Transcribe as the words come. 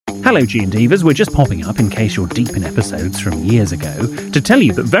Hello, G&Divas. We're just popping up in case you're deep in episodes from years ago to tell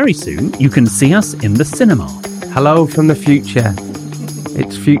you that very soon you can see us in the cinema. Hello from the future.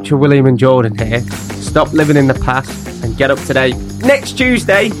 It's future William and Jordan here. Stop living in the past and get up to date. Next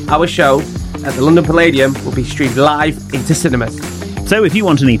Tuesday, our show at the London Palladium will be streamed live into cinemas. So if you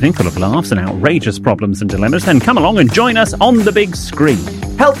want an evening full of laughs and outrageous problems and dilemmas, then come along and join us on the big screen.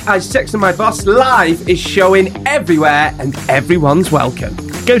 Help I Sex and My Boss Live is showing everywhere and everyone's welcome.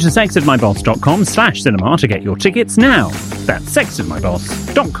 Go to sexedmyboss.com/cinema to get your tickets now. That's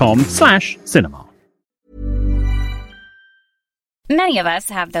sexedmyboss.com/cinema. Many of us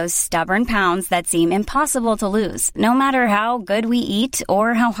have those stubborn pounds that seem impossible to lose, no matter how good we eat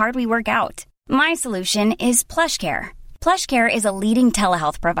or how hard we work out. My solution is PlushCare. PlushCare is a leading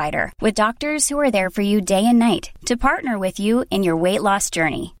telehealth provider with doctors who are there for you day and night to partner with you in your weight loss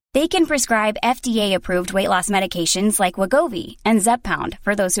journey. They can prescribe FDA-approved weight loss medications like Wegovy and Zepbound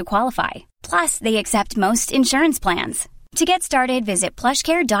for those who qualify. Plus, they accept most insurance plans. To get started, visit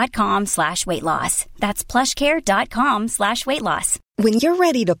plushcare.com/weightloss. That's plushcare.com/weightloss. When you're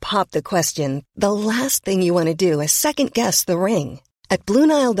ready to pop the question, the last thing you want to do is second-guess the ring. At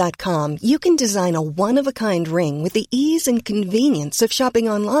BlueNile.com, you can design a one-of-a-kind ring with the ease and convenience of shopping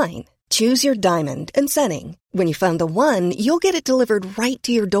online. Choose your diamond and setting. When you find the one, you'll get it delivered right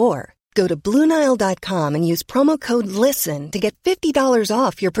to your door. Go to BlueNile.com and use promo code LISTEN to get $50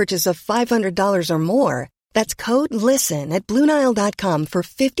 off your purchase of $500 or more. That's code LISTEN at BlueNile.com for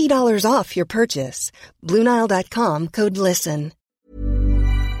 $50 off your purchase. BlueNile.com, code LISTEN.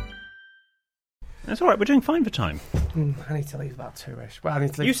 That's all right, we're doing fine for time. I need to leave about 2ish. Well, I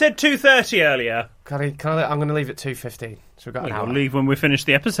need to leave. You said 2:30 earlier. I'm going to leave at 2:15. So we've got an hour. We'll leave when we finish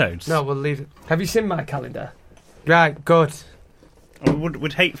the episodes. No, we'll leave it. Have you seen my calendar? Right, good. I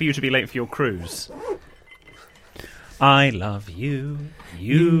would hate for you to be late for your cruise. I love you,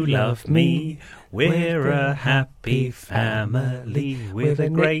 you love me. We're a happy family with a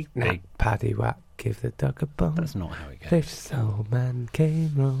great big paddy whack. Give the dog a bone. That's not how it goes. This old man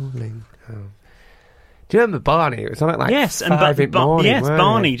came rolling home. Do you remember Barney? It was on at like 5 in the morning. Yes,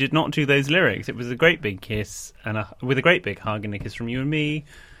 Barney did not do those lyrics. It was a great big kiss and with a great big hug and a kiss from you and me.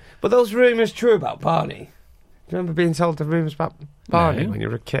 But those rumours true about Barney? Do you remember being told the rumours about Barney when you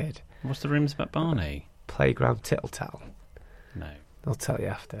were a kid? What's the rumours about Barney? Playground tittle-tattle. No. I'll tell you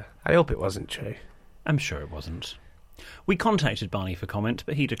after. I hope it wasn't true. I'm sure it wasn't. We contacted Barney for comment,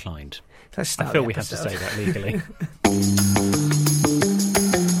 but he declined. I feel we have to say that legally.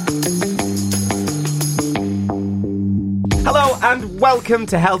 Hello and welcome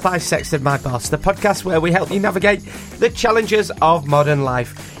to Help I Sexted My Boss, the podcast where we help you navigate the challenges of modern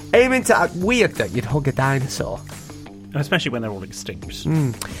life, aiming to act weird that you'd hug a dinosaur. Especially when they're all extinct.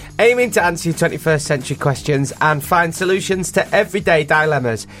 Aiming to answer your 21st century questions and find solutions to everyday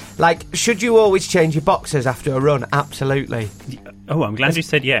dilemmas. Like, should you always change your boxers after a run? Absolutely. Oh, I'm glad you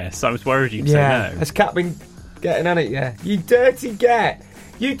said yes. I was worried you'd say no. Has Kat been getting on it, yeah? You dirty get.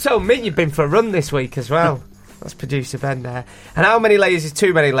 You told me you'd been for a run this week as well. That's producer Ben there. And how many layers is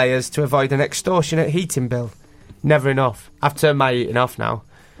too many layers to avoid an extortionate heating bill? Never enough. I've turned my heating off now.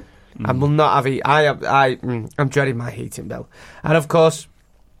 I will not have heat. I'm dreading my heating bill. And of course,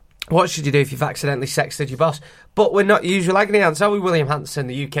 what should you do if you've accidentally sexted your boss? But we're not usual agony ants, are we, William Hanson,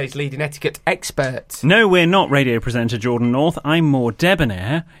 the UK's leading etiquette expert? No, we're not radio presenter Jordan North. I'm more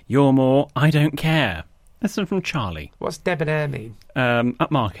debonair. You're more I don't care. This is from Charlie. What's debonair mean?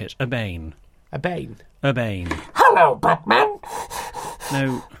 Upmarket. Urbane. Urbane? Urbane. Hello, Batman!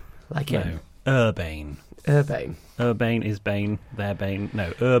 No. Like no. him? Urbane. Urbane. Urbane is Bane. They're Bane.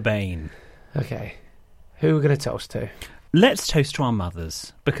 No, Urbane. Okay. Who are we going to toast to? Let's toast to our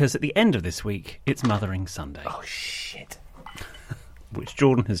mothers, because at the end of this week, it's Mothering Sunday. Oh, shit. Which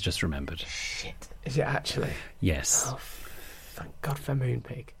Jordan has just remembered. Shit. Is it actually? Yes. Oh, thank God for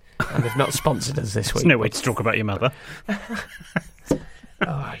Moonpig. And they've not sponsored us this week. There's no way to talk about your mother.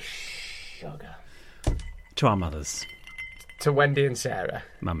 Oh, sugar. To our mothers. To Wendy and Sarah.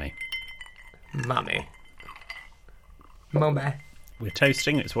 Mummy. Mummy. Mummy. We're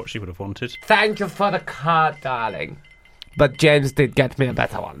toasting, it's what she would have wanted. Thank you for the card, darling. But James did get me a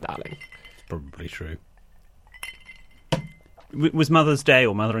better one, darling. It's probably true. Was Mother's Day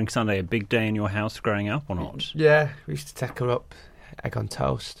or Mothering Sunday a big day in your house growing up or not? Yeah, we used to take her up. Egg on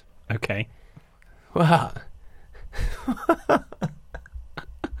toast. Okay. What?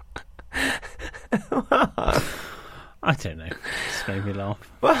 I don't know. Just made me laugh.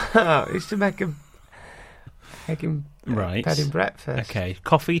 Wow, used to make him egg in right. bed and breakfast. Okay.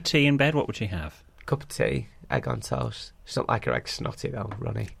 Coffee, tea in bed, what would she have? Cup of tea, egg on toast. It's not like her egg's snotty though,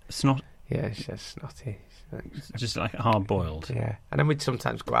 Ronnie. Snot? Yeah, she's snotty. Just like hard boiled. Yeah, and then we'd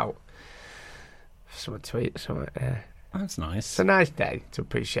sometimes go out for something to eat. Yeah. That's nice. It's a nice day to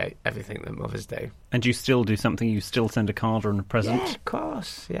appreciate everything that mothers do. And you still do something? You still send a card or a present? Yeah, of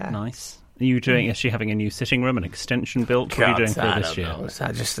course. Yeah. Nice. Are you doing? Is she having a new sitting room, an extension built? What are you doing for this year?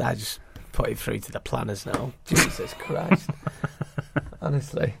 I just put it through to the planners now. Jesus Christ.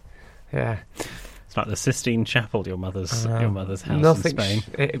 Honestly, yeah. It's like the Sistine Chapel, your mother's house Nothing in Spain.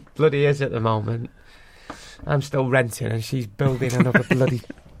 It bloody is at the moment. I'm still renting, and she's building another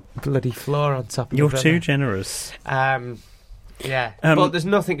bloody floor on top of it. You're too generous. Yeah, but there's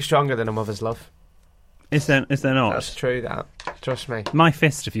nothing stronger than a mother's love. Is there not? That's true, that. Trust me. My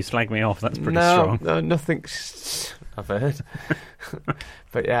fist, if you slag me off, that's pretty strong. No, nothing. I've heard.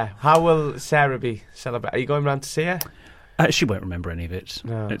 But yeah, how will Sarah be celebrating? Are you going round to see her? She won't remember any of it.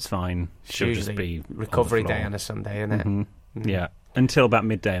 No. It's fine. She'll just be recovery day on a Sunday, isn't it? Mm-hmm. Yeah, until about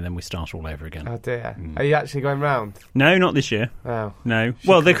midday, and then we start all over again. Oh dear. Are you actually going round? No, not this year. Oh. No.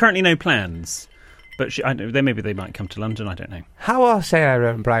 Well, there are currently no plans. But maybe they might come to London, I don't know. How are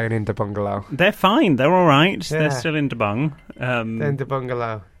Sarah and Brian in the bungalow? They're fine, they're all right. Yeah. They're still in Debung. They're in the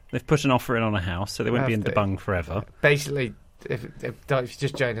bungalow. They've put an offer in on a house, so they won't be in Debung forever. Basically, if you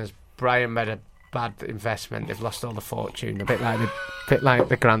just join us, Brian made a bad investment. They've lost all the fortune, a bit like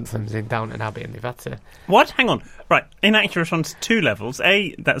the Granthams in Downton Abbey, and they've had to... What? Hang on. Right, inaccurate on 2 levels.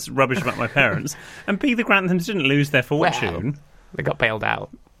 A, that's rubbish about my parents, and B, the Granthams didn't lose their fortune. Well, they got bailed out.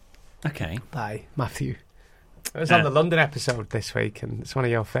 Okay. By Matthew. It was on the London episode this week, and it's one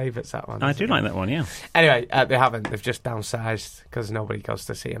of your favourites, that one. I do like that one, yeah. Anyway, they haven't. They've just downsized because nobody goes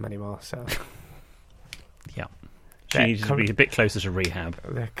to see him anymore, so... Yeah. She needs to be a bit closer to rehab.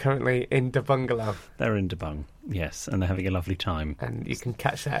 They're currently in the bungalow. They're in Debung, yes, and they're having a lovely time. And you can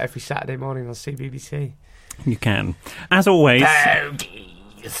catch that every Saturday morning on CBBC. You can. As always...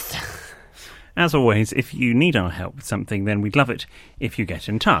 As always, if you need our help with something, then we'd love it if you get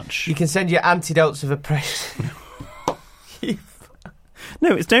in touch. You can send your antidotes of oppression.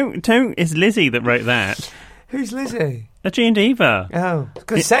 No, it's Lizzie that wrote that. Who's Lizzie? G and Eva. Oh, I was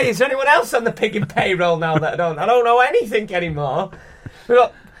going to say, is there anyone else on the pig and payroll now that I don't know anything anymore? We've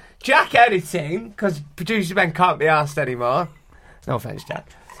got Jack editing, because producer Ben can't be asked anymore. No offence, Jack.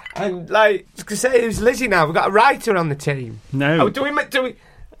 And, I was going to say, who's Lizzie now? We've got a writer on the team. No. Oh, do we...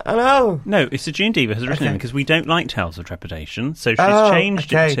 I know. No, it's G and Eva has written in because we don't like Tales of Trepidation, so she's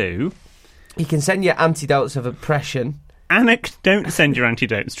changed it to... You can send your antidotes of oppression. Don't send your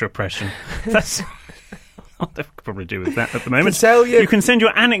antidotes to oppression. That's... I could probably do with that at the moment. You can send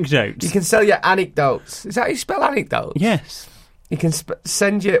your anecdotes. You can sell your anecdotes. Is that how you spell anecdotes? Yes. You can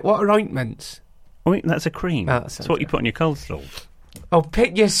send your... What are ointments? That's a cream. That's what you put on your coleslaw. Oh,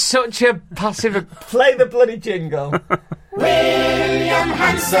 you're such a passive... Play the bloody jingle. William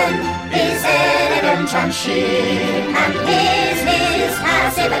Hanson is elegant and chic, and here's his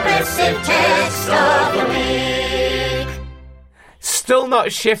passive-aggressive text of the week. Still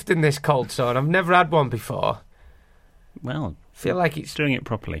not shifting this cold sore. I've never had one before. Well, feel like it's doing it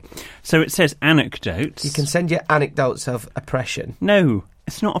properly. So it says anecdotes. You can send your anecdotes of oppression. No,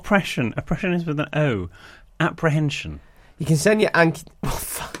 it's not oppression. Oppression is with an O. Apprehension. You can send your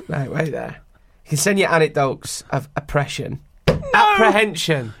Right, wait there. You can send your anecdotes of oppression. No!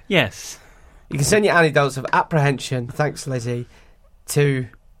 Apprehension. Yes. You can send your anecdotes of apprehension, thanks Lizzie, to...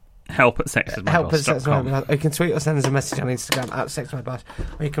 help@sexedmyboss.com. You can tweet or send us a message on Instagram @sexedmyboss.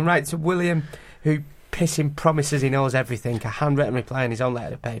 Or you can write to William, who pissing promises he knows everything, a handwritten reply in his own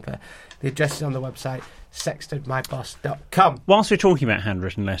letter of paper. The address is on the website, sextedmyboss.com. Whilst we're talking about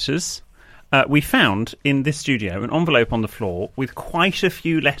handwritten letters... we found in this studio an envelope on the floor with quite a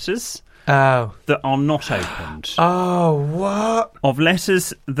few letters that are not opened. Oh, what? Of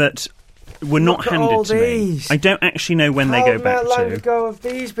letters that were not handed to me. I don't actually know when they go back to. How long ago have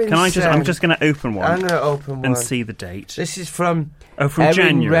these been sent? I'm just going to open one. I'm going to open one. And see the date. This is from Erin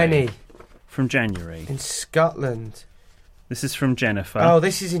January. Rennie. From January. In Scotland. This is from Jennifer. Oh,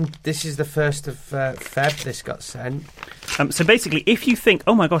 this is the 1st of Feb. This got sent. So basically, if you think,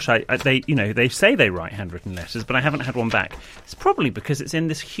 oh my gosh, they say they write handwritten letters, but I haven't had one back, it's probably because it's in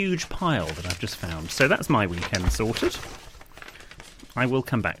this huge pile that I've just found. So that's my weekend sorted. I will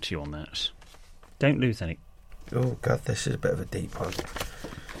come back to you on that. Don't lose any. Oh God, this is a bit of a deep one.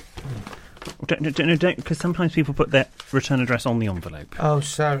 Don't, because sometimes people put their return address on the envelope. Oh,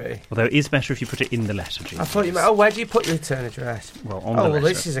 sorry. Although it is better if you put it in the letter. I thought you meant, where do you put your return address? Well, on the letter. Well,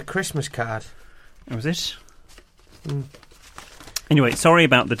 this is a Christmas card. Oh, is it? Mm. Anyway, sorry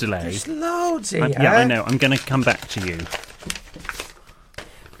about the delay. There's loads here. Yeah, I know. I'm going to come back to you.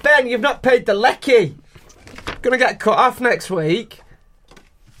 Ben, you've not paid the lecky. Going to get cut off next week.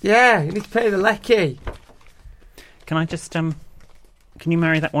 Yeah, you need to pay the lecky. Can I just can you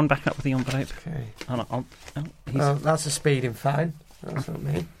marry that one back up with the envelope? Okay. He's... That's a speeding fine. That's not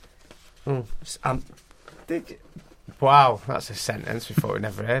me. Wow, that's a sentence we thought we'd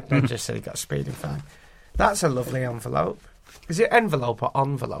never heard. Ben just said he got a speeding fine. That's a lovely envelope. Is it envelope or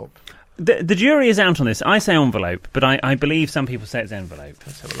envelope? The jury is out on this. I say envelope, but I believe some people say it's envelope.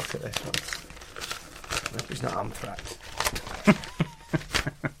 Let's have a look at this one. Hope it's not anthrax.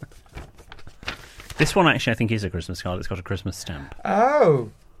 This one actually I think is a Christmas card. It's got a Christmas stamp.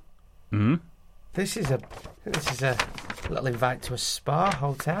 Oh. Hmm? This is a little invite to a spa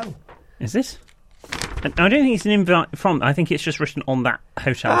hotel. Is this? I don't think it's an invite from. I think it's just written on that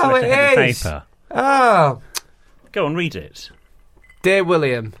hotel's Oh, letterhead it of is. paper. Oh. Go on, read it. Dear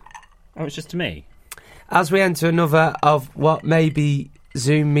William, Oh, it's just to me. as we enter another of what may be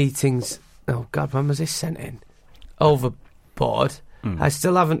Zoom meetings... Oh, God, when was this sent in? Overboard. I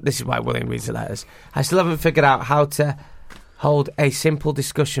still haven't... This is why William reads the letters. I still haven't figured out how to hold a simple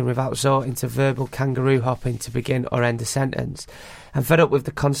discussion without resorting to verbal kangaroo hopping to begin or end a sentence. I'm fed up with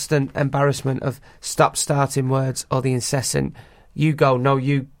the constant embarrassment of stop-starting words or the incessant you go, no,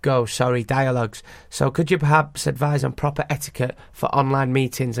 you go, sorry, dialogues. So could you perhaps advise on proper etiquette for online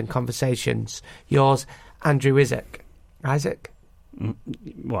meetings and conversations? Yours, Andrew Isaac. Isaac?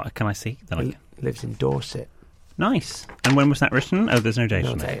 What can I see? He lives in Dorset. Nice. And when was that written? Oh, there's no date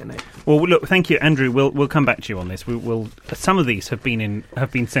No on date it. on it. Well, look, thank you, Andrew. We'll come back to you on this. We'll some of these have been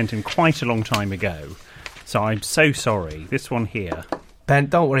sent in quite a long time ago, so I'm so sorry. This one here. Ben,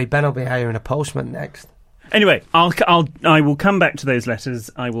 don't worry. Ben will be hiring a postman next. Anyway, I will come back to those letters.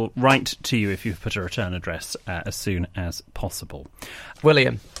 I will write to you if you've put a return address as soon as possible.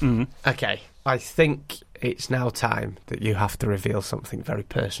 William. Okay. I think it's now time that you have to reveal something very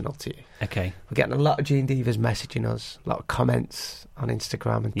personal to you. Okay. We're getting a lot of Gene Divas messaging us, a lot of comments on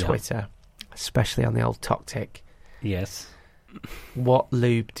Instagram and Yeah. Twitter, especially on the old Toctic. Yes. What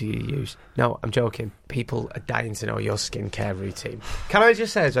lube do you use? No, I'm joking. People are dying to know your skincare routine. Can I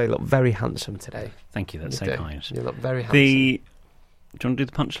just say as well, you look very handsome today. Thank you. That's You so do. kind. You look very handsome. Do you want to do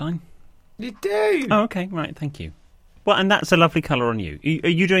the punchline? You do. Oh, okay. Right. Thank you. Well, and that's a lovely colour on you. Are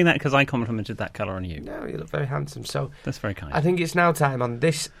you doing that because I complimented that colour on you? No, you look very handsome. So That's very kind. I think it's now time on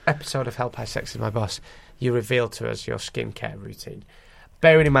this episode of Help I Sex Is My Boss, you reveal to us your skincare routine.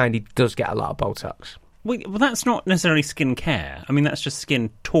 Bearing in mind he does get a lot of Botox. Well, that's not necessarily skin care. I mean, that's just skin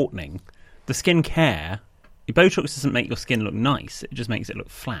tautening. The skin care, Botox doesn't make your skin look nice. It just makes it look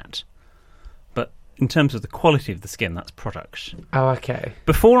flat. But in terms of the quality of the skin, that's product. Oh, okay.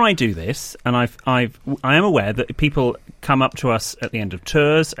 Before I do this, and I am aware that people come up to us at the end of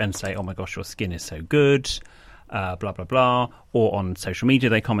tours and say, "Oh my gosh, your skin is so good," blah blah blah, or on social media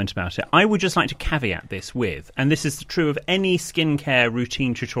they comment about it. I would just like to caveat this with, and this is true of any skincare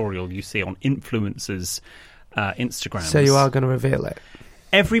routine tutorial you see on influencers' Instagrams. So you are going to reveal it?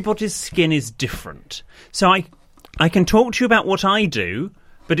 Everybody's skin is different. So I can talk to you about what I do,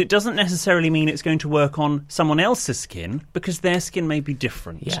 but it doesn't necessarily mean it's going to work on someone else's skin because their skin may be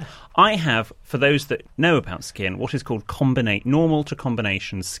different. Yeah. I have, for those that know about skin, what is called normal to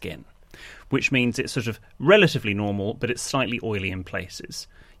combination skin, which means it's sort of relatively normal, but it's slightly oily in places.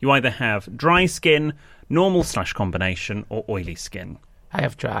 You either have dry skin, normal/combination, or oily skin. I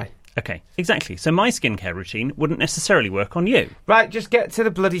have dry. Okay, exactly. So my skincare routine wouldn't necessarily work on you. Right, just get to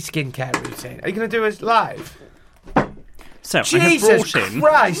the bloody skincare routine. Are you going to do us live? So Jesus I have brought in.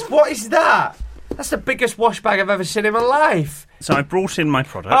 Christ, what is that? That's the biggest wash bag I've ever seen in my life. So I brought in my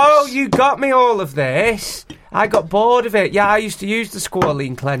products. Oh, you got me all of this. I got bored of it. Yeah, I used to use the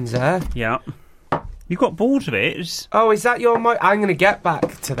Squalene cleanser. Yeah. You got bored of it. Oh, is that your... I'm going to get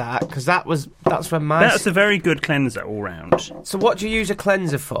back to that, because that's when my... That's a very good cleanser all round. So what do you use a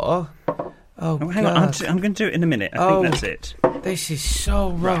cleanser for? Oh, Hang on, I'm going to do it in a minute. I think that's it. This is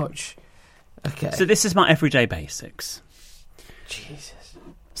so much. Okay. So this is my everyday basics. Jesus.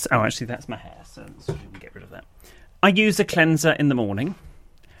 So, actually, that's my hair, so we can get rid of that. I use a cleanser in the morning,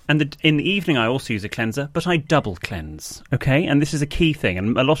 and in the evening I also use a cleanser, but I double cleanse, okay? And this is a key thing,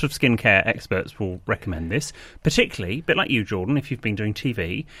 and a lot of skincare experts will recommend this, particularly, a bit like you, Jordan, if you've been doing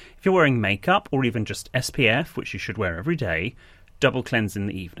TV, if you're wearing makeup or even just SPF, which you should wear every day, double cleanse in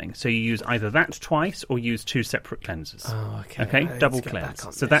the evening. So you use either that twice or use two separate cleansers. Oh, okay. Okay, double cleanse. So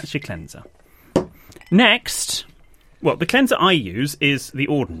this. that's your cleanser. Next, well, the cleanser I use is the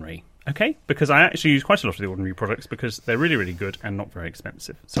Ordinary, okay? Because I actually use quite a lot of the Ordinary products because they're really, really good and not very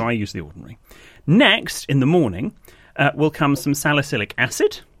expensive. So I use the Ordinary. Next, in the morning, will come some salicylic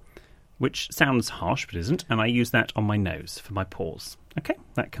acid, which sounds harsh but isn't, and I use that on my nose for my pores. Okay,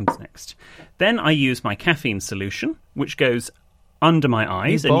 that comes next. Then I use my caffeine solution, which goes under my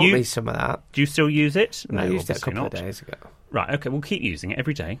eyes. You bought and me some of that. Do you still use it? I used it a obviously couple not. of days ago. Right, okay, we'll keep using it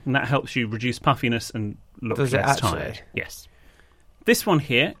every day, and that helps you reduce puffiness and look Does it less actually? tired. Yes. This one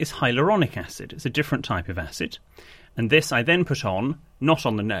here is hyaluronic acid. It's a different type of acid. And this I then put on, not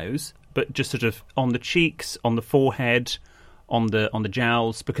on the nose, but just sort of on the cheeks, on the forehead, on the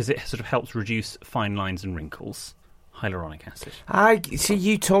jowls, because it sort of helps reduce fine lines and wrinkles. Hyaluronic acid. I see.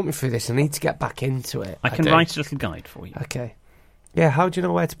 You taught me through this. I need to get back into it. I can do. write a little guide for you. Okay. Yeah. How do you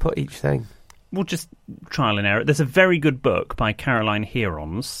know where to put each thing? We'll just trial and error. There's a very good book by Caroline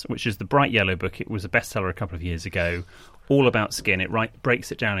Herons, which is the bright yellow book. It was a bestseller a couple of years ago, all about skin. It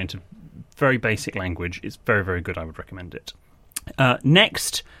breaks it down into very basic language. It's very, very good. I would recommend it.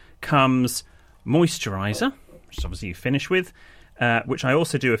 Next comes moisturiser, which obviously you finish with, which I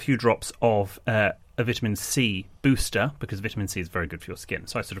also do a few drops of a vitamin C booster, because vitamin C is very good for your skin.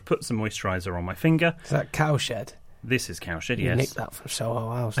 So I sort of put some moisturiser on my finger. Is that Cowshed? This is Cowshed, You yes. nicked that from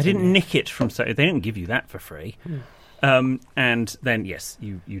Soho House. I didn't nick it from... They didn't give you that for free. And then, yes,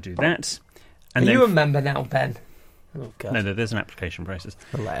 you do that. And Are then you a member now, Ben? Oh, God. No, there's an application process.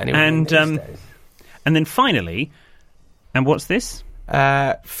 I'll let anyone And in these days. and then finally, and what's this?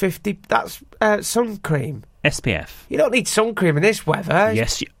 50. That's sun cream. SPF. You don't need sun cream in this weather.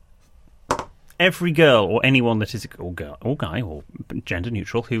 Yes, every girl or anyone that is, or girl or guy or gender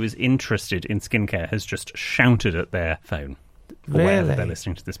neutral, who is interested in skincare has just shouted at their phone. Wherever Really? they're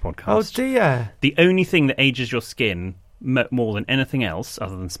listening to this podcast. Oh dear. The only thing that ages your skin more than anything else,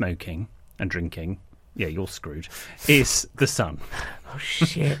 other than smoking and drinking, yeah, you're screwed, is the sun. Oh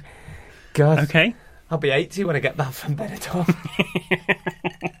shit. God. Okay? I'll be 80 when I get back from Benetton.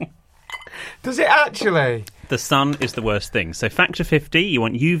 Does it actually? The sun is the worst thing. So factor 50, you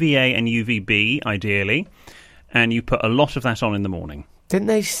want UVA and UVB, ideally, and you put a lot of that on in the morning.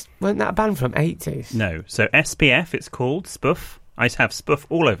 Weren't that a band from 80s? No. So SPF, it's called, SPUF. I have SPUF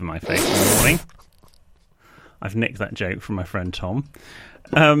all over my face in the morning. I've nicked that joke from my friend Tom.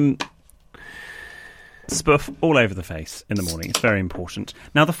 SPUF all over the face in the morning. It's very important.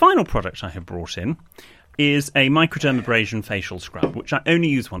 Now, the final product I have brought in is a microdermabrasion facial scrub, which I only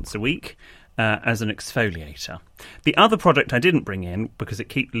use once a week as an exfoliator. The other product I didn't bring in, because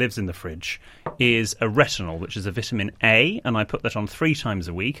it lives in the fridge, is a retinol, which is a vitamin A, and I put that on 3 times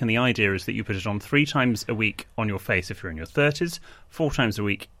a week. And the idea is that you put it on 3 times a week on your face if you're in your 30s, 4 times a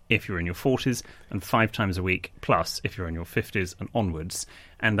week if you're in your 40s, and 5 times a week plus if you're in your 50s and onwards.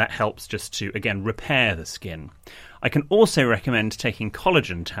 And that helps just to, again, repair the skin. I can also recommend taking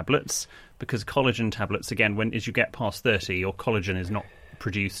collagen tablets, because collagen tablets, again, as you get past 30, your collagen is not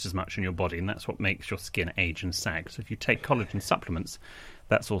produced as much in your body, and that's what makes your skin age and sag. So if you take collagen supplements,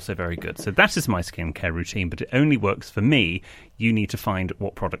 that's also very good. So that is my skincare routine, but it only works for me. You need to find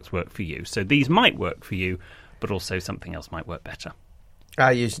what products work for you. So these might work for you, but also something else might work better.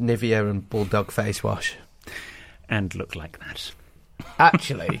 I use Nivea and Bulldog face wash. And look like that.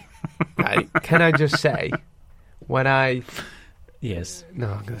 Actually, right, can I just say, when I... Yes.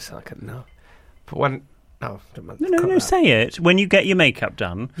 No, I'm going to sound like a no. But when... No, No, say it. When you get your makeup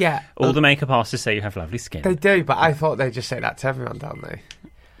done, yeah, all the makeup artists say you have lovely skin. They do, but I thought they'd just say that to everyone, don't they?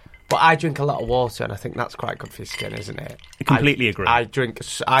 But I drink a lot of water, and I think that's quite good for your skin, isn't it? I completely agree. I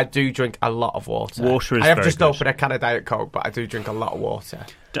do drink a lot of water. Water is I have very just good. opened a can of Diet Coke, but I do drink a lot of water.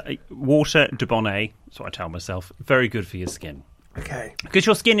 Water, Dubonnet, that's what I tell myself, very good for your skin. Okay. Because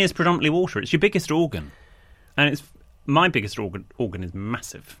your skin is predominantly water. It's your biggest organ. And it's my biggest organ is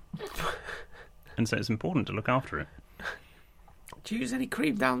massive. And so it's important to look after it. Do you use any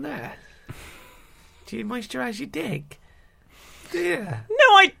cream down there? Do you moisturise your dick? Do you?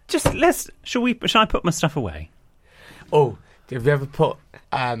 No, shall I put my stuff away? Oh, have you ever put,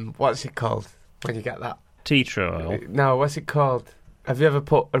 what's it called when you get that? Tea tree oil. No, what's it called? Have you ever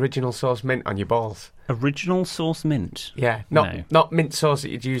put original sauce mint on your balls? Original sauce mint? Yeah, not mint sauce that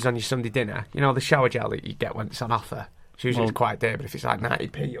you'd use on your Sunday dinner. You know, the shower gel that you get when it's on offer. Usually it's quite dear, but if it's like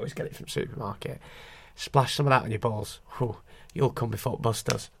 90p, you always get it from the supermarket. Splash some of that on your balls. Whew, you'll come before it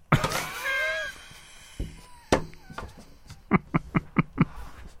bust us.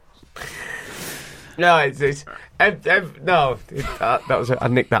 No, I nicked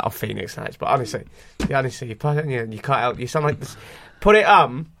that off Phoenix Nights, but honestly, you put it on you can't help. You sound like this. Put it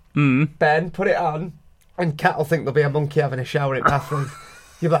on, Ben. Put it on, and Kat will think there'll be a monkey having a shower in the bathroom.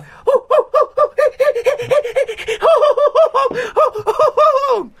 You'll be like,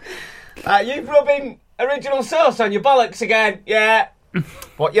 you rubbing original sauce on your bollocks again? Yeah.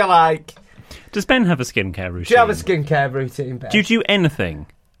 What you like? Does Ben have a skincare routine? Do you have a skincare routine, Ben? Do you do anything?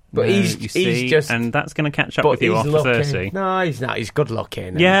 But No, he's just... And that's going to catch up with you after looking. 30. No, he's not. He's good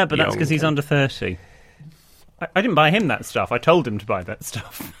looking. Yeah, but that's because he's under 30. I didn't buy him that stuff. I told him to buy that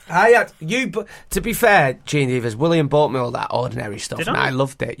stuff. To be fair, Gene Divas, William bought me all that Ordinary stuff, Did and I? I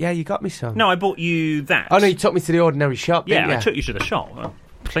loved it. Yeah, you got me some. No, I bought you that. Oh no, you took me to the Ordinary shop. Yeah, didn't you? I took you to the shop. Oh,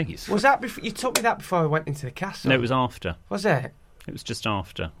 please. Was that before? You took me that before I went into the castle. No, it was after. Was it? It was just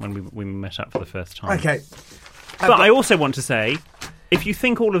after when we met up for the first time. Okay. But I also want to say, if you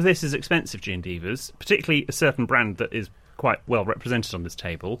think all of this is expensive, Gene Divas, particularly a certain brand that is quite well represented on this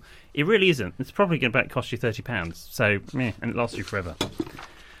table, it really isn't. It's probably going to cost you £30. So, and it lasts you forever.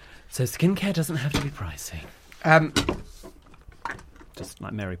 So skincare doesn't have to be pricey. Just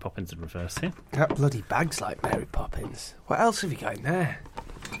like Mary Poppins in reverse here. That bloody bag's like Mary Poppins. What else have you got in there?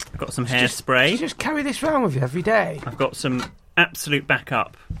 I've got some You hairspray. just carry this around with you every day. I've got some absolute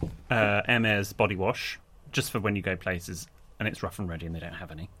backup Hermes body wash, just for when you go places and it's rough and ready and they don't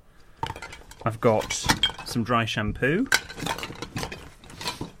have any. I've got some dry shampoo.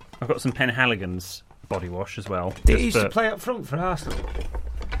 I've got some Penhaligon's body wash as well. Did you used to play up front for Arsenal?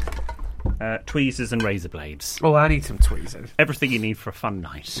 Tweezers and razor blades. Oh, I need some tweezers. Everything you need for a fun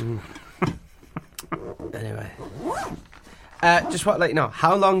night. Anyway. Just want to let you know,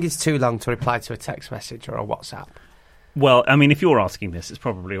 how long is too long to reply to a text message or a WhatsApp? Well, I mean, if you're asking this, it's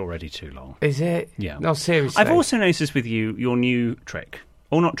probably already too long. Is it? Yeah. No, seriously. I've also noticed with you, your new trick.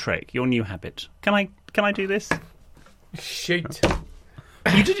 Or not trick, your new habit. Can I do this? Shoot.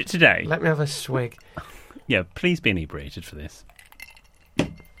 You did it today. Let me have a swig. Yeah, please be inebriated for this.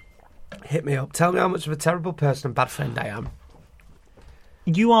 Hit me up. Tell me how much of a terrible person and bad friend I am.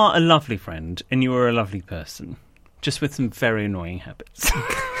 You are a lovely friend, and you are a lovely person, just with some very annoying habits.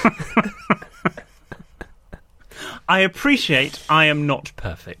 I appreciate I am not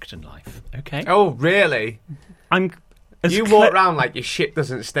perfect in life, okay? Oh, really? I'm... You walk around like your shit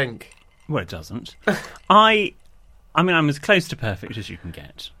doesn't stink. Well, it doesn't. I mean, I'm as close to perfect as you can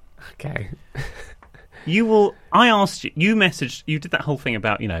get. Okay. I asked you, you did that whole thing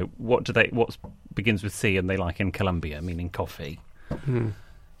about, what begins with C and they like in Colombia, meaning coffee.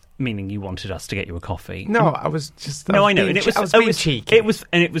 Meaning you wanted us to get you a coffee. No, I was just... I know. And I was being cheeky. It was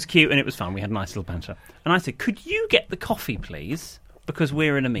cute and it was fun. We had a nice little banter. And I said, could you get the coffee, please? Because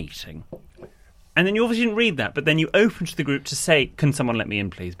we're in a meeting. And then you obviously didn't read that, but then you opened to the group to say, can someone let me in,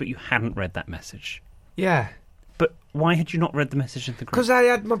 please? But you hadn't read that message. Yeah. But why had you not read the message in the group? Because I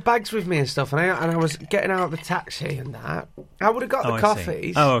had my bags with me and stuff, and I was getting out of the taxi and that. I would have got the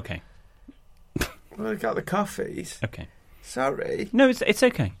coffees. Oh, okay. I would have got the coffees. Okay. Sorry. No, it's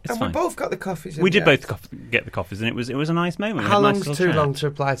okay. It's and fine. we both got the coffees. We did both get the coffees, and it was a nice moment. How long is too long to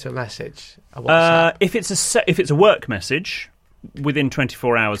reply to a message? A WhatsApp? If it's a work message, within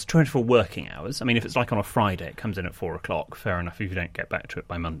 24 hours, 24 working hours. I mean, if it's like on a Friday, it comes in at 4 o'clock. Fair enough if you don't get back to it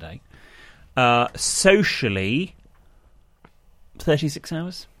by Monday. Socially, 36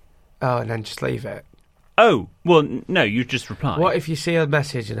 hours. Oh, and then just leave it. Oh, well, no, you just reply. What if you see a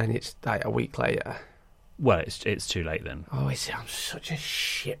message and then it's like a week later? Well, it's too late then. Oh, I'm such a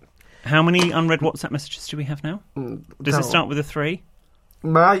shit. How many unread WhatsApp messages do we have now? Does it start with a 3?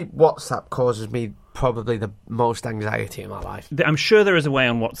 My WhatsApp causes me probably the most anxiety in my life. I'm sure there is a way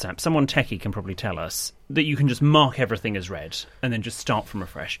on WhatsApp, someone techie can probably tell us, that you can just mark everything as read and then just start from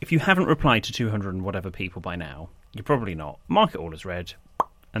afresh. If you haven't replied to 200 and whatever people by now, you're probably not. Mark it all as read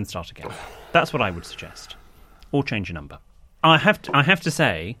and start again. That's what I would suggest. Or change your number. I have to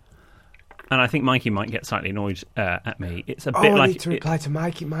say, and I think Mikey might get slightly annoyed at me, it's a bit I like... need to reply to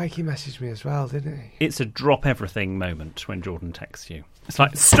Mikey. Mikey messaged me as well, didn't he? It's a drop everything moment when Jordan texts you. It's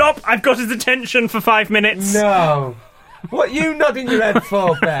like, stop! I've got his attention for 5 minutes! No. What you nodding your head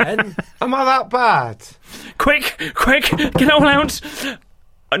for, Ben? Am I that bad? Quick, get all out!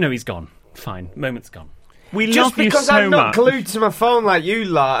 Oh, no, he's gone. Fine, moment's gone. We Just love you because so I'm not much. glued to my phone like you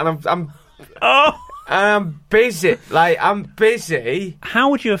lot, and I'm busy. Like, I'm busy.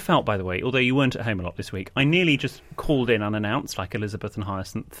 How would you have felt, by the way, although you weren't at home a lot this week? I nearly just called in unannounced, like Elizabeth and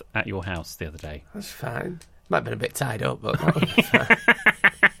Hyacinth, at your house the other day. That's fine. Might have been a bit tied up, but that would be fine.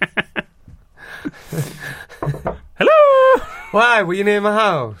 Hello! Why? Were you near my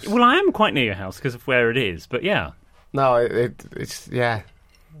house? Well, I am quite near your house because of where it is, but yeah. No, it's yeah.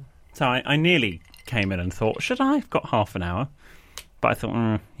 So I nearly came in and thought, should I? I've got half an hour. But I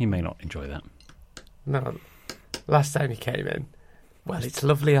thought, he may not enjoy that. No. Last time you came in, well, it's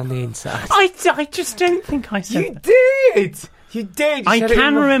lovely on the inside. I just don't think I said You that. did! You did! You I said it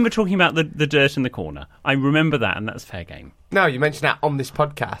can in remember talking about the dirt in the corner. I remember that, and that's fair game. No, you mentioned that on this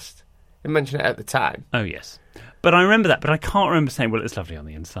podcast. You mentioned it at the time. Oh, yes. But I remember that, but I can't remember saying, well, it's lovely on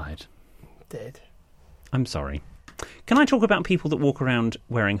the inside. Did. I'm sorry. Can I talk about people that walk around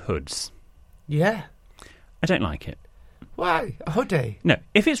wearing hoods? Yeah. I don't like it. Why? A hoodie? No,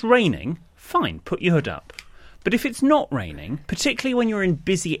 if it's raining, fine, put your hood up. But if it's not raining, particularly when you're in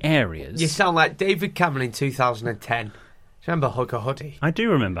busy areas... You sound like David Cameron in 2010. Do you remember Hug a Hoodie? I do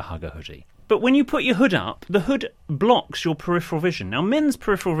remember Hug a Hoodie. But when you put your hood up, the hood blocks your peripheral vision. Now, men's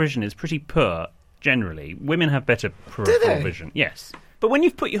peripheral vision is pretty poor, generally. Women have better peripheral vision. Yes. But when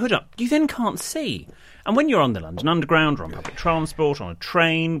you've put your hood up, you then can't see. And when you're on the London Underground or on public transport, on a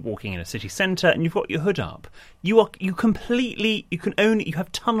train, walking in a city centre, and you've got your hood up, you have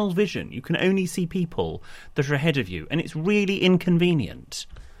tunnel vision. You can only see people that are ahead of you, and it's really inconvenient.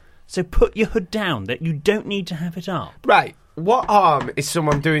 So put your hood down. That you don't need to have it up. Right. What harm is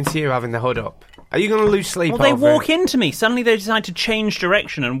someone doing to you having the hood up? Are you going to lose sleep over Well, they walk it? into me. Suddenly they decide to change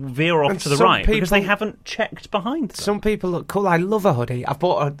direction and veer off to the right because they haven't checked behind them. Some people look cool. I love a hoodie. I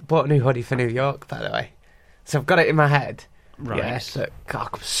bought a new hoodie for New York, by the way. So I've got it in my head. Right. Yes. God,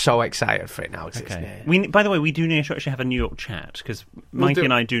 I'm so excited for it now. Okay. By the way, we do need to actually have a New York chat because Mikey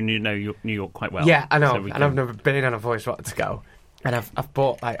and I do know New York quite well. Yeah, I know. So I've never been and I've always wanted to go. And I've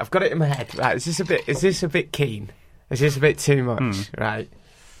bought I've got it in my head. Right, is this a bit keen? Is this a bit too much? Right.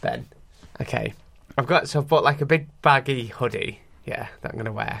 Ben. Okay. I've bought like a big baggy hoodie, that I'm going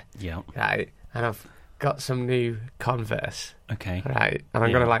to wear. Yeah. Right. And I've got some new Converse. Okay. Right. And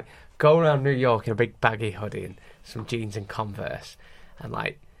I'm going to go around New York in a big baggy hoodie and some jeans and Converse and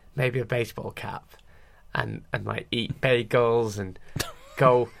maybe a baseball cap and eat bagels and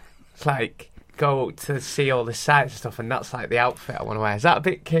go to see all the sights and stuff, and that's the outfit I want to wear. Is that a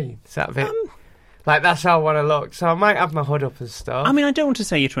bit keen? Is that a bit... that's how I want to look. So I might have my hood up and stuff. I mean, I don't want to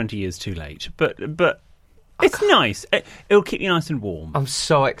say you're 20 years too late, but it's nice. It'll keep you nice and warm. I'm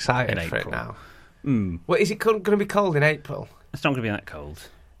so excited for it now. Well, is it going to be cold in April? It's not going to be that cold.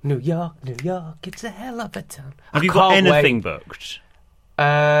 New York, it's a hell of a town. Have you got anything booked?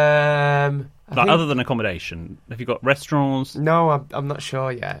 Other than accommodation, have you got restaurants? No, I'm not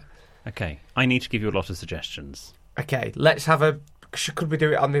sure yet. Okay, I need to give you a lot of suggestions. Okay, let's have could we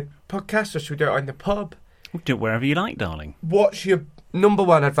do it on the podcast or should we do it in the pub? We'll do it wherever you like, darling. What's your number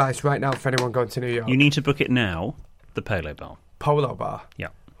one advice right now for anyone going to New York? You need to book it now. The Polo Bar. Polo Bar? Yeah.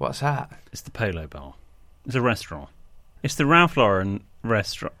 What's that? It's the Polo Bar. It's a restaurant. It's the Ralph Lauren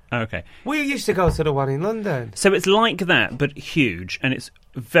restaurant. Okay. We used to go to the one in London. So it's like that, but huge, and it's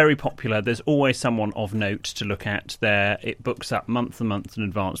very popular. There's always someone of note to look at there. It books up months and months in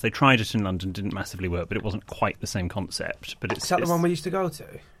advance. They tried it in London, didn't massively work, but it wasn't quite the same concept. But Is that the one we used to go to?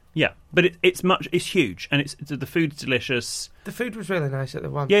 Yeah, but it's huge, and the food's delicious. The food was really nice at the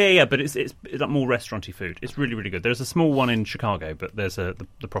one. Yeah, but it's like more restaurant-y food. It's really, really good. There's a small one in Chicago, but there's the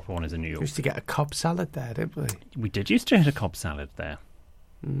proper one is in New York. We used to get a Cobb salad there, didn't we? We did used to get a Cobb salad there.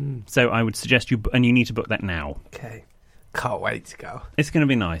 So I would suggest you need to book that now. Okay. Can't wait to go. It's going to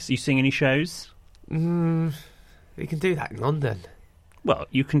be nice. Are you seeing any shows? You can do that in London. Well,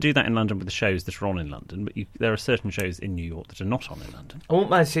 you can do that in London with the shows that are on in London, but there are certain shows in New York that are not on in London. I won't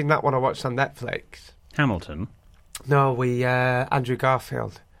mind seeing that one I watched on Netflix. Hamilton. No, Andrew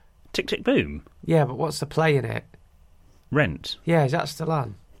Garfield. Tick, Tick, Boom. Yeah, but what's the play in it? Rent. Yeah, is that still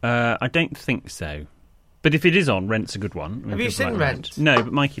on? I don't think so. But if it is on, Rent's a good one. Have you seen Rent? No,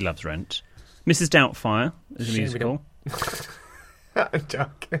 but Mikey loves Rent. Mrs. Doubtfire is a musical. I'm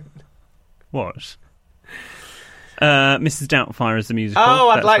joking. What? Mrs. Doubtfire is the musical. Oh,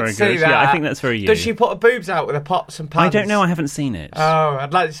 I'd that's like very to see good. that. Yeah, I think that's very you. Does she put her boobs out with her pots and pans? I don't know. I haven't seen it. Oh,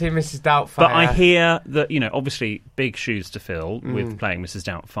 I'd like to see Mrs. Doubtfire. But I hear that, obviously big shoes to fill with playing Mrs.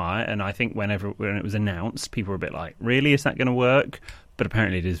 Doubtfire, and I think when it was announced, people were a bit like, really, is that going to work? But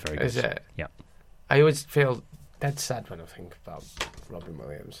apparently it is very good. Is it? Yeah. I always feel dead sad when I think about Robin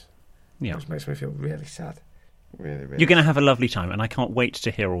Williams. Yeah. It just makes me feel really sad. Really, really You're going to have a lovely time, and I can't wait to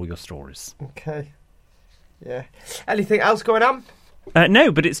hear all your stories. Okay. Yeah. Anything else going on?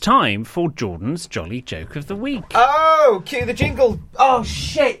 No, but it's time for Jordan's Jolly Joke of the Week. Oh, cue the jingle. Oh,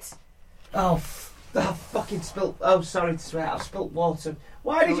 shit. Oh, I've fucking spilt. Oh, sorry to swear. I've spilt water.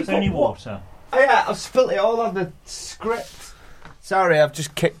 Why did you put water? Oh, yeah, I've spilt it all on the script. Sorry, I've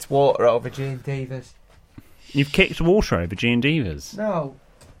just kicked water over Gene Divas. You've kicked water over Gene Divas? No.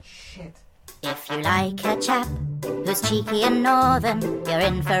 Shit. If you like a chap who's cheeky and northern, you're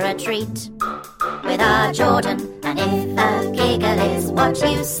in for a treat with our Jordan. And if a giggle is what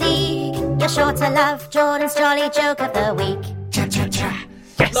you seek, you're sure to love Jordan's Jolly Joke of the Week. Cha-cha-cha.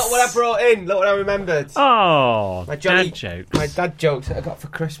 Yes. Look what I brought in. Look what I remembered. Oh, my dad jokes. My dad jokes that I got for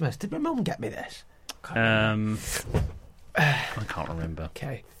Christmas. Did my mum get me this? I can't remember.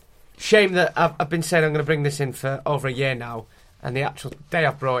 Okay. Shame that I've been saying I'm going to bring this in for over a year now, and the actual day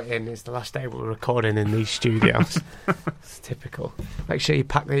I've brought it in is the last day we were recording in these studios. It's typical. Make sure you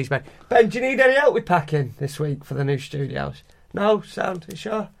pack these, Ben. Ben, do you need any help with packing this week for the new studios? No? Sound? You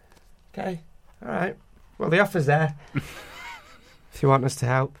sure? Okay. All right. Well, the offer's there. If you want us to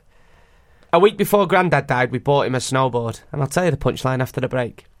help. A week before Grandad died, we bought him a snowboard. And I'll tell you the punchline after the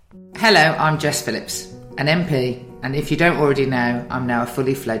break. Hello, I'm Jess Phillips, an MP, and if you don't already know, I'm now a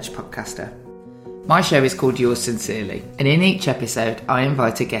fully fledged podcaster. My show is called Yours Sincerely, and in each episode I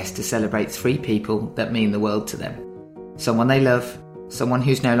invite a guest to celebrate 3 people that mean the world to them. Someone they love, someone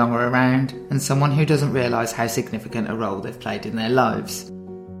who's no longer around, and someone who doesn't realise how significant a role they've played in their lives.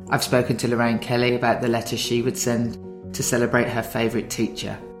 I've spoken to Lorraine Kelly about the letter she would send to celebrate her favourite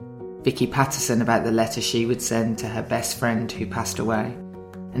teacher, Vicky Patterson about the letter she would send to her best friend who passed away,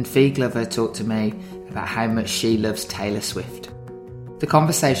 and Fee Glover talked to me about how much she loves Taylor Swift. The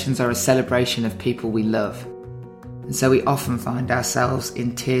conversations are a celebration of people we love, and so we often find ourselves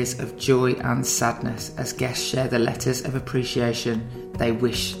in tears of joy and sadness as guests share the letters of appreciation they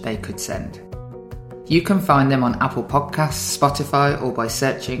wish they could send. You can find them on Apple Podcasts, Spotify, or by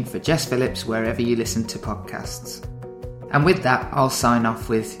searching for Jess Phillips wherever you listen to podcasts. And with that, I'll sign off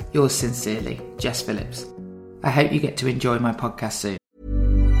with Yours Sincerely, Jess Phillips. I hope you get to enjoy my podcast soon.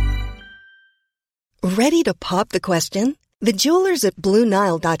 Ready to pop the question? The jewelers at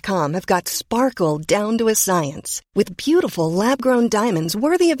BlueNile.com have got sparkle down to a science with beautiful lab-grown diamonds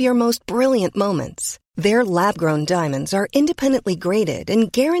worthy of your most brilliant moments. Their lab-grown diamonds are independently graded and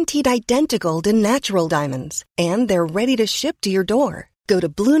guaranteed identical to natural diamonds, and they're ready to ship to your door. Go to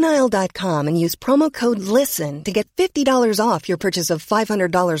BlueNile.com and use promo code LISTEN to get $50 off your purchase of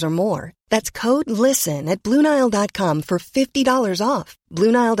 $500 or more. That's code LISTEN at BlueNile.com for $50 off.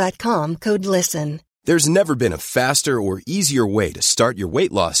 BlueNile.com, code LISTEN. There's never been a faster or easier way to start your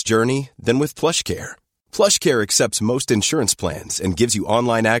weight loss journey than with PlushCare. PlushCare accepts most insurance plans and gives you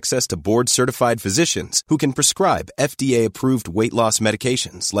online access to board-certified physicians who can prescribe FDA-approved weight loss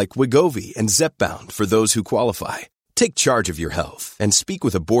medications like Wegovy and Zepbound for those who qualify. Take charge of your health and speak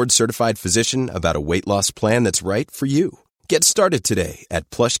with a board-certified physician about a weight loss plan that's right for you. Get started today at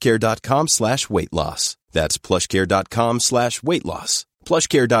plushcare.com/weight loss. That's plushcare.com/weight loss.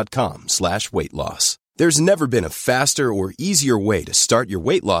 plushcare.com/weight loss. There's never been a faster or easier way to start your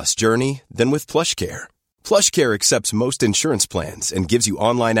weight loss journey than with PlushCare. PlushCare accepts most insurance plans and gives you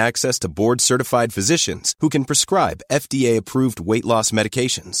online access to board-certified physicians who can prescribe FDA-approved weight loss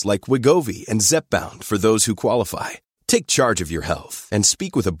medications like Wegovy and Zepbound for those who qualify. Take charge of your health and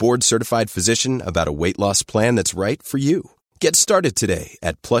speak with a board-certified physician about a weight loss plan that's right for you. Get started today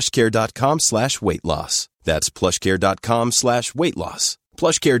at plushcare.com/weight loss. That's plushcare.com/weight loss.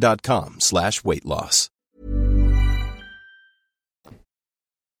 plushcare.com/weight loss.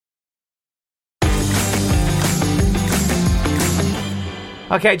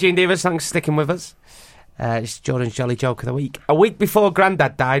 Okay, Gene Divas, thanks for sticking with us. It's Jordan's Jolly Joke of the Week. A week before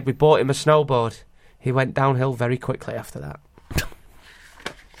Grandad died, we bought him a snowboard. He went downhill very quickly after that.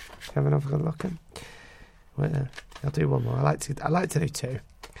 Have another good look. Well, I'll do one more. I like to do 2.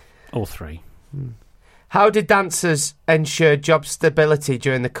 Or 3. How did dancers ensure job stability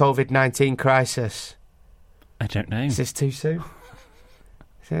during the COVID-19 crisis? I don't know. Is this too soon?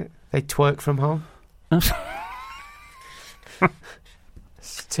 Is it? They twerk from home?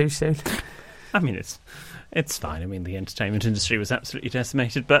 It's too soon. I mean, it's fine. I mean, the entertainment industry was absolutely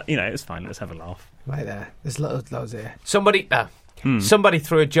decimated, but, you know, it's fine. Let's have a laugh. Right there. There's loads here. Somebody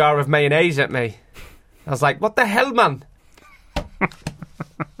threw a jar of mayonnaise at me. I was like, what the hell, man?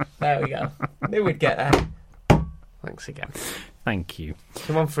 There we go. Knew we'd get there. Thanks again. Thank you.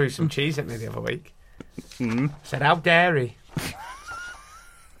 Someone threw some cheese at me the other week. Said, how dare he?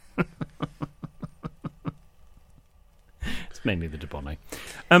 It's mainly the Debono.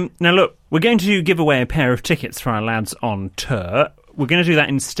 Now, look, we're going to give away a pair of tickets for our lads on tour. We're going to do that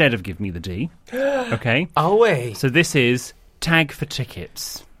instead of Give Me the D. Okay? Are we? So this is Tag for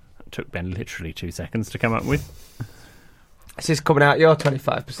Tickets. It took Ben literally 2 seconds to come up with. This is coming out your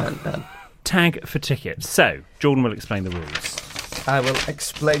 25% then. Tag for Tickets. So, Jordan will explain the rules. I will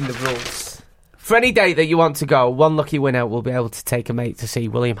explain the rules. For any date that you want to go, one lucky winner will be able to take a mate to see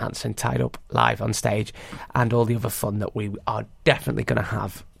William Hanson tied up live on stage and all the other fun that we are definitely going to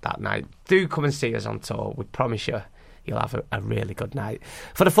have that night. Do come and see us on tour. We promise you'll have a really good night.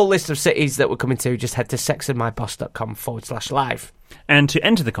 For the full list of cities that we're coming to, just head to sextedmyboss.com/live. And to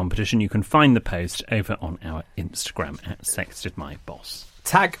enter the competition, you can find the post over on our Instagram at sextedmyboss.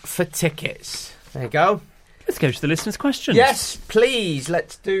 Tag for tickets. There you go. Let's go to the listeners' questions. Yes, please.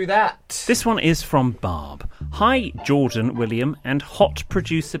 Let's do that. This one is from Barb. Hi, Jordan, William, and Hot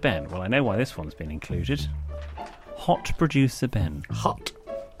Producer Ben. Well, I know why this one's been included. Hot Producer Ben. Hot.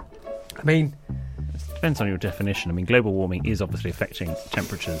 I mean, depends on your definition. I mean, global warming is obviously affecting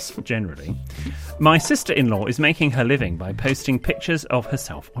temperatures generally. My sister-in-law is making her living by posting pictures of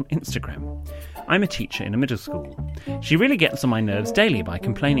herself on Instagram. I'm a teacher in a middle school. She really gets on my nerves daily by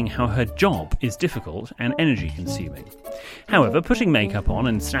complaining how her job is difficult and energy-consuming. However, putting makeup on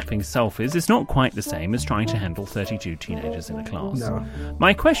and snapping selfies is not quite the same as trying to handle 32 teenagers in a class. No.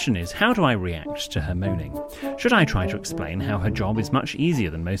 My question is, how do I react to her moaning? Should I try to explain how her job is much easier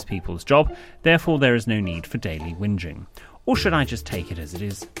than most people's job, therefore there is no need for daily whinging? Or should I just take it as it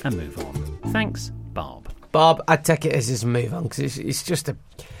is and move on? Thanks, Barb. Bob, I'd take it as his move on, because it's just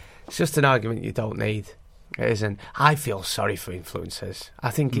an argument you don't need. It isn't. I feel sorry for influencers.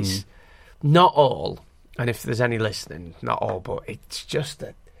 I think it's not all, and if there's any listening, not all, but it's just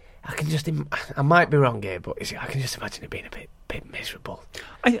that I might be wrong here, but I can just imagine it being a bit miserable.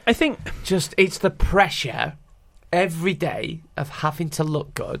 I think Just, it's the pressure every day of having to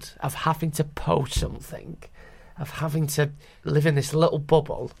look good, of having to post something, of having to live in this little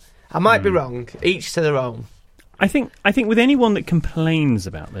bubble. I might be wrong. Each to their own. I think with anyone that complains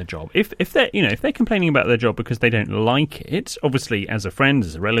about their job, if they're complaining about their job because they don't like it, obviously as a friend,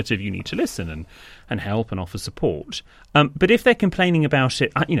 as a relative, you need to listen and help and offer support. But if they're complaining about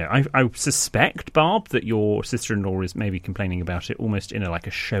it, I suspect, Barb, that your sister-in-law is maybe complaining about it almost in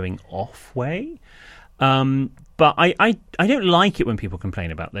a showing off way. But I don't like it when people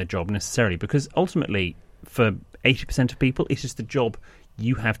complain about their job necessarily, because ultimately for 80% of people, it is the job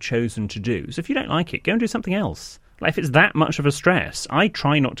you have chosen to do. So if you don't like it, go and do something else. If it's that much of a stress, I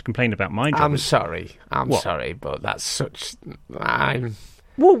try not to complain about my job. I'm sorry, but that's such...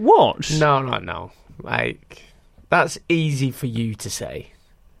 Well, what? No. That's easy for you to say.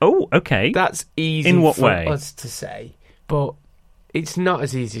 Oh, okay. That's easy In what for way? us to say. But it's not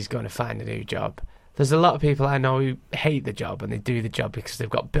as easy as going to find a new job. There's a lot of people I know who hate the job, and they do the job because they've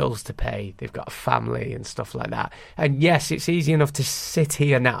got bills to pay, they've got a family and stuff like that. And yes, it's easy enough to sit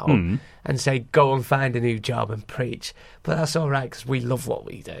here now and say, go and find a new job and preach. But that's all right, because we love what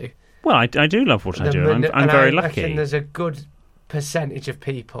we do. Well, I do love what I do, and I'm very lucky. And there's a good percentage of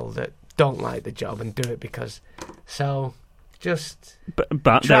people that don't like the job and do it because... So, just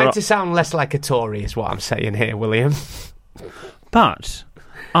but try to sound less like a Tory is what I'm saying here, William. But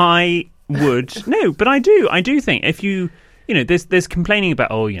I... but I do think if there's complaining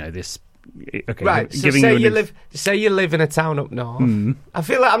about this. Okay, right. So say you live in a town up north. I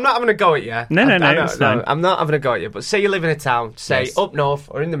feel like I'm not having a go at you. No, I'm not having a go at you. But say you live in a town, say up north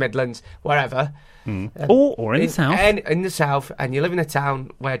or in the Midlands, wherever, or in the south. In the south, and you live in a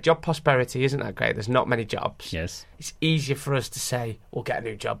town where job prosperity isn't that great. There's not many jobs. Yes, it's easier for us to say we'll get a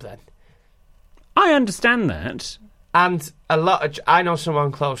new job then. I understand that. And I know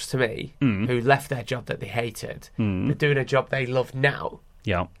someone close to me who left their job that they hated. They're doing a job they love now.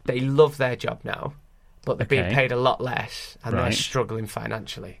 Yeah. They love their job now, but they're being paid a lot less, and they're struggling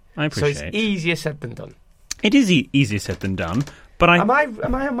financially. I appreciate. So it's easier said than done. It is easier said than done. But am I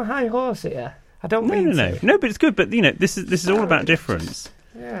on my high horse here? I don't mean to. No, but it's good. But this is all about difference.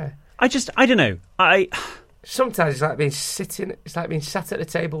 Yeah. I don't know. Sometimes it's like being sat at the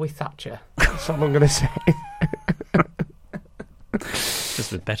table with Thatcher. That's what I'm going to say.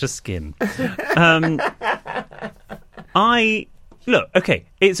 Just with better skin. Look, okay,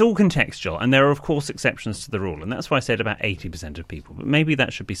 it's all contextual, and there are, of course, exceptions to the rule, and that's why I said about 80% of people, but maybe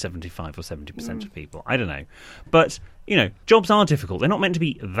that should be 75 or 70% of people. I don't know. But, jobs are difficult. They're not meant to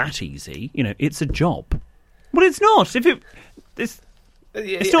be that easy. It's a job. Well, it's not. It's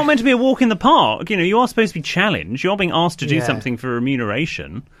not meant to be a walk in the park. You are supposed to be challenged. You're being asked to do something for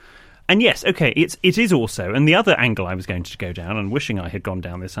remuneration. And yes, okay, it is also, and the other angle I was going to go down, and wishing I had gone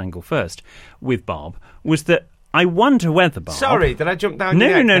down this angle first with Barb, was that I wonder whether, Barb... Sorry, did I jump down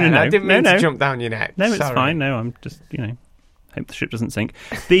your neck? No. I didn't mean to jump down your neck. No, it's fine. No, I'm just, hope the ship doesn't sink.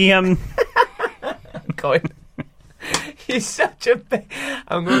 The, You're such a big...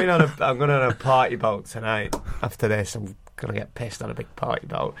 I'm going on a party boat tonight. After this, I'm going to get pissed on a big party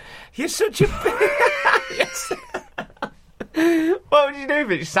boat. You're such a big... Yes. What would you do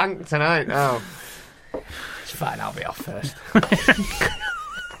if it sank tonight? Oh, it's fine. I'll be off first.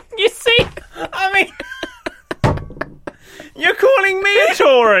 You see? I mean... You're calling me a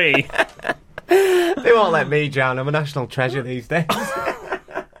Tory! They won't let me drown. I'm a national treasure these days.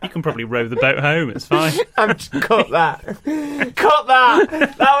 You can probably row the boat home. It's fine. Cut that. Cut that.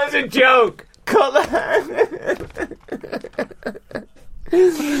 That was a joke. Cut that.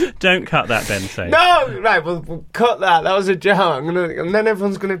 Don't cut that, Ben. Say no. Right. We'll cut that. That was a joke. And then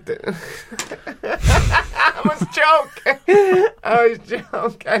everyone's gonna. I was joke.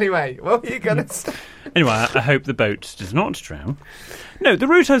 Anyway, what were you gonna say? Anyway, I hope the boat does not drown. No, the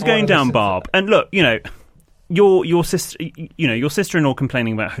route I was going down, Barb. And look, your sister, your sister-in-law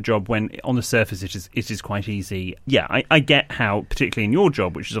complaining about her job when on the surface it is quite easy. Yeah, I get how, particularly in your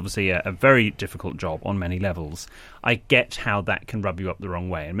job, which is obviously a very difficult job on many levels, I get how that can rub you up the wrong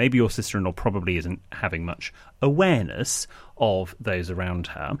way. And maybe your sister-in-law probably isn't having much awareness of those around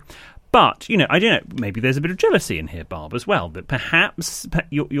her. But, I don't know, maybe there's a bit of jealousy in here, Barb, as well. That perhaps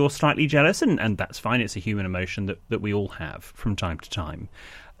you're slightly jealous, and that's fine. It's a human emotion that we all have from time to time.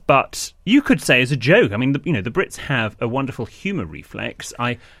 But you could say as a joke, I mean, the Brits have a wonderful humour reflex.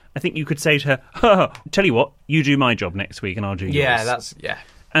 I think you could say to her, tell you what, you do my job next week and I'll do yours. Yeah.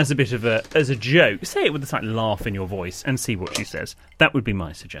 As a joke. Say it with a slight laugh in your voice and see what she says. That would be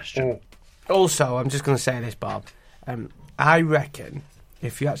my suggestion. Also, I'm just going to say this, Bob. I reckon,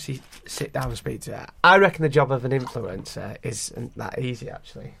 if you actually sit down and speak to her, I reckon the job of an influencer isn't that easy,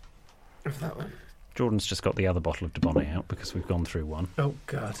 actually. If that one. Jordan's just got the other bottle of Dubonnet out because we've gone through one. Oh,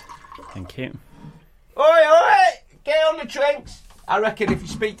 God. Thank you. Oi! Get on the drinks! I reckon if you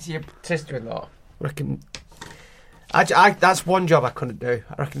speak to your sister-in-law, that's one job I couldn't do.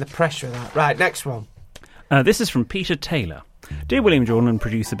 I reckon the pressure of that. Right, next one. This is from Peter Taylor. Dear William, Jordan and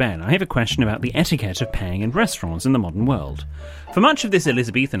producer Ben, I have a question about the etiquette of paying in restaurants in the modern world. For much of this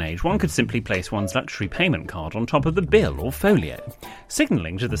Elizabethan age, one could simply place one's luxury payment card on top of the bill or folio,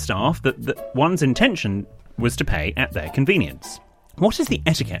 signalling to the staff that one's intention was to pay at their convenience. What is the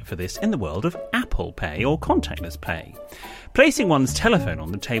etiquette for this in the world of Apple Pay or contactless pay? Placing one's telephone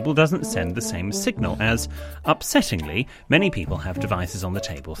on the table doesn't send the same signal as, upsettingly, many people have devices on the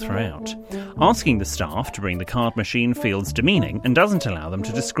table throughout. Asking the staff to bring the card machine feels demeaning and doesn't allow them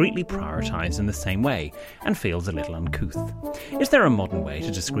to discreetly prioritise in the same way, and feels a little uncouth. Is there a modern way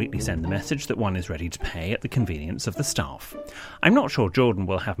to discreetly send the message that one is ready to pay at the convenience of the staff? I'm not sure Jordan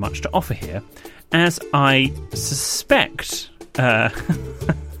will have much to offer here, as I suspect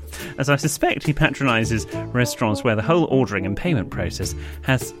he patronises restaurants where the whole ordering and payment process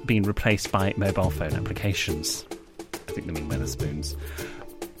has been replaced by mobile phone applications. I think they mean Wetherspoons.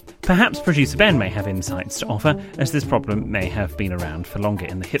 Perhaps producer Ben may have insights to offer, as this problem may have been around for longer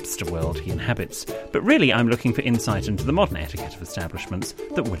in the hipster world he inhabits. But really, I'm looking for insight into the modern etiquette of establishments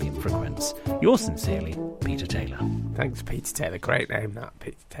that William frequents. Yours sincerely, Peter Taylor. Thanks, Peter Taylor. Great name, that,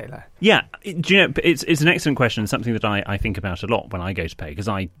 Peter Taylor. Yeah, do you know, it's an excellent question, something that I think about a lot when I go to pay, because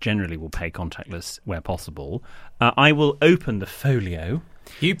I generally will pay contactless where possible. I will open the folio.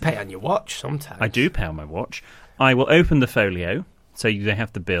 You pay on your watch sometimes. I do pay on my watch. I will open the folio. So they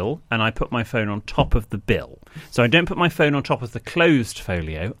have the bill, and I put my phone on top of the bill. So I don't put my phone on top of the closed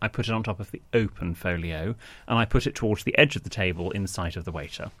folio, I put it on top of the open folio, and I put it towards the edge of the table in sight of the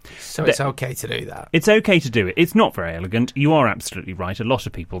waiter. So it's okay to do that? It's okay to do it. It's not very elegant. You are absolutely right. A lot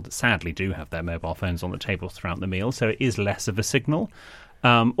of people that sadly do have their mobile phones on the table throughout the meal, so it is less of a signal.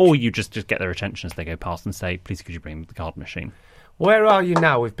 Or you just get their attention as they go past and say, please could you bring the card machine? Where are you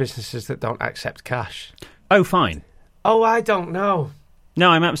now with businesses that don't accept cash? Oh, fine. Oh, I don't know. No,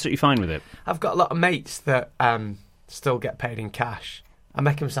 I'm absolutely fine with it. I've got a lot of mates that still get paid in cash. I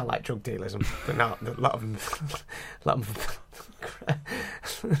make them sound like drug dealers, but not a lot of them.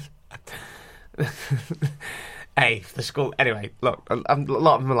 Hey, the school. Anyway, look, a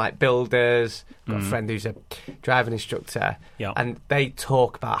lot of them are like builders. Got a friend who's a driving instructor, and they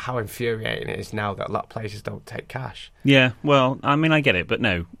talk about how infuriating it is now that a lot of places don't take cash. Yeah, well, I mean, I get it, but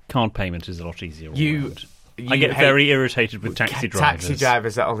no, card payment is a lot easier. I get very irritated with taxi drivers. Taxi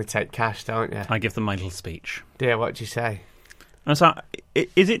drivers that only take cash, don't you? I give them my little speech. Yeah, what do you say? And so,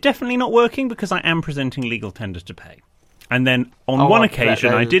 is it definitely not working? Because I am presenting legal tender to pay. And then, on one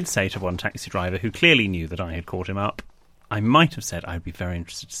occasion, I did say to one taxi driver, who clearly knew that I had caught him up, I might have said, I'd be very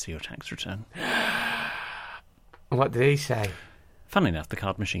interested to see your tax return. What did he say? Funnily enough, the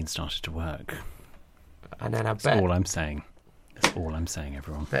card machine started to work. And then That's all I'm saying. That's all I'm saying,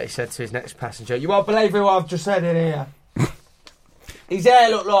 everyone. But he said to his next passenger, you won't believe who I've just said in here. His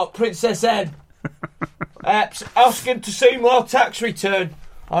hair looked like Princess Anne. Asking to see my tax return.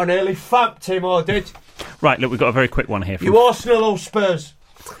 I nearly thumped him, I did. Right, look, we've got a very quick one here. You Arsenal or Spurs?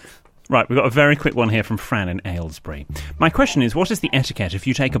 Right, we've got a very quick one here from Fran in Aylesbury. My question is, what is the etiquette if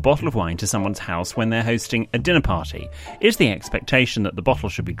you take a bottle of wine to someone's house when they're hosting a dinner party? Is the expectation that the bottle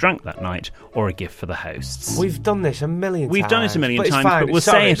should be drunk that night or a gift for the hosts? We've done this a million times. We've done it a million times, fine. but we'll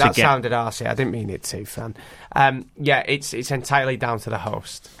Sorry, say it that again. That sounded arsey. I didn't mean it to, Fran. Yeah, it's entirely down to the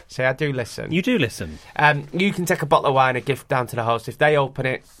host. See, I do listen. You do listen. You can take a bottle of wine, a gift down to the host. If they open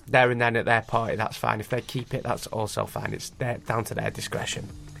it there and then at their party, that's fine. If they keep it, that's also fine. It's down to their discretion.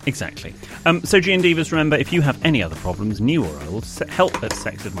 Exactly. Exactly. So, G and Divas, remember, if you have any other problems, new or old,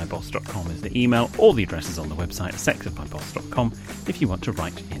 help@sexedmyboss.com is the email, or the address is on the website, sexedmyboss.com, if you want to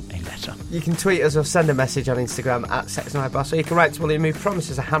write in a letter. You can tweet us or send a message on Instagram @sexedmyboss, or you can write to William, who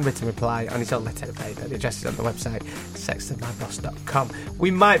promises a handwritten reply on his own letter paper. The address is on the website, sexedmyboss.com.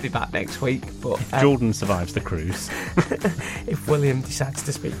 We might be back next week, but... If Jordan survives the cruise. If William decides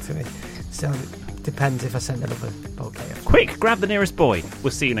to speak to me. So it depends if I send another bouquet. Quick, grab the nearest boy.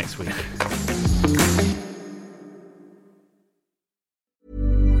 We'll see you next week.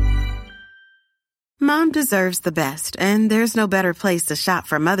 Mom deserves the best, and there's no better place to shop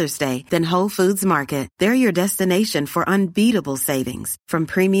for Mother's Day than Whole Foods Market. They're your destination for unbeatable savings, from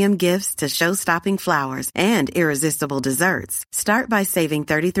premium gifts to show-stopping flowers and irresistible desserts. Start by saving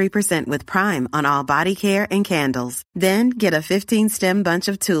 33% with Prime on all body care and candles. Then get a 15-stem bunch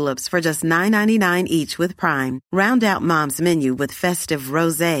of tulips for just $9.99 each with Prime. Round out Mom's menu with festive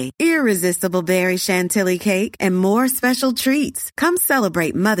rosé, irresistible berry chantilly cake, and more special treats. Come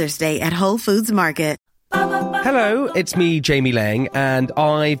celebrate Mother's Day at Whole Foods Market. Hello, it's me, Jamie Lang, and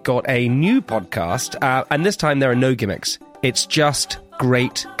I've got a new podcast, and this time there are no gimmicks. It's just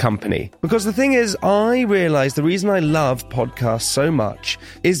great company. Because the thing is, I realise the reason I love podcasts so much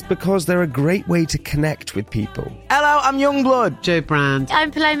is because they're a great way to connect with people. Hello, I'm Youngblood. Joe Brand.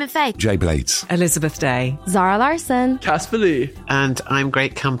 I'm Paloma Faith. Jay Blades. Elizabeth Day. Zara Larson. Casper Lee. And I'm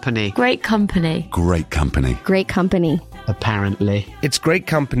Great Company. Great company. Great company. Great company. Apparently. It's great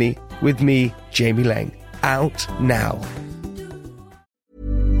company with me, Jamie Lang. Out now.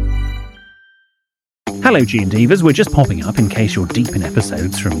 Hello, G and Divas. We're just popping up in case you're deep in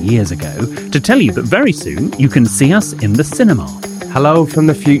episodes from years ago to tell you that very soon you can see us in the cinema. Hello from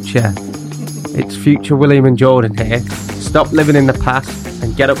the future. It's future William and Jordan here. Stop living in the past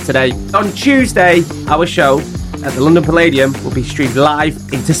and get up to date. On Tuesday, our show at the London Palladium will be streamed live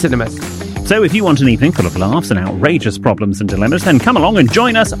into cinemas. So if you want an evening full of laughs and outrageous problems and dilemmas, then come along and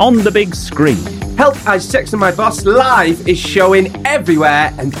join us on the big screen. Help as Sex and My Boss Live is showing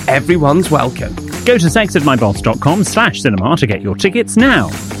everywhere and everyone's welcome. Go to sexedmyboss.com/cinema to get your tickets now.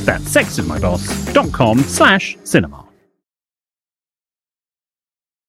 That's sexedmyboss.com/cinema.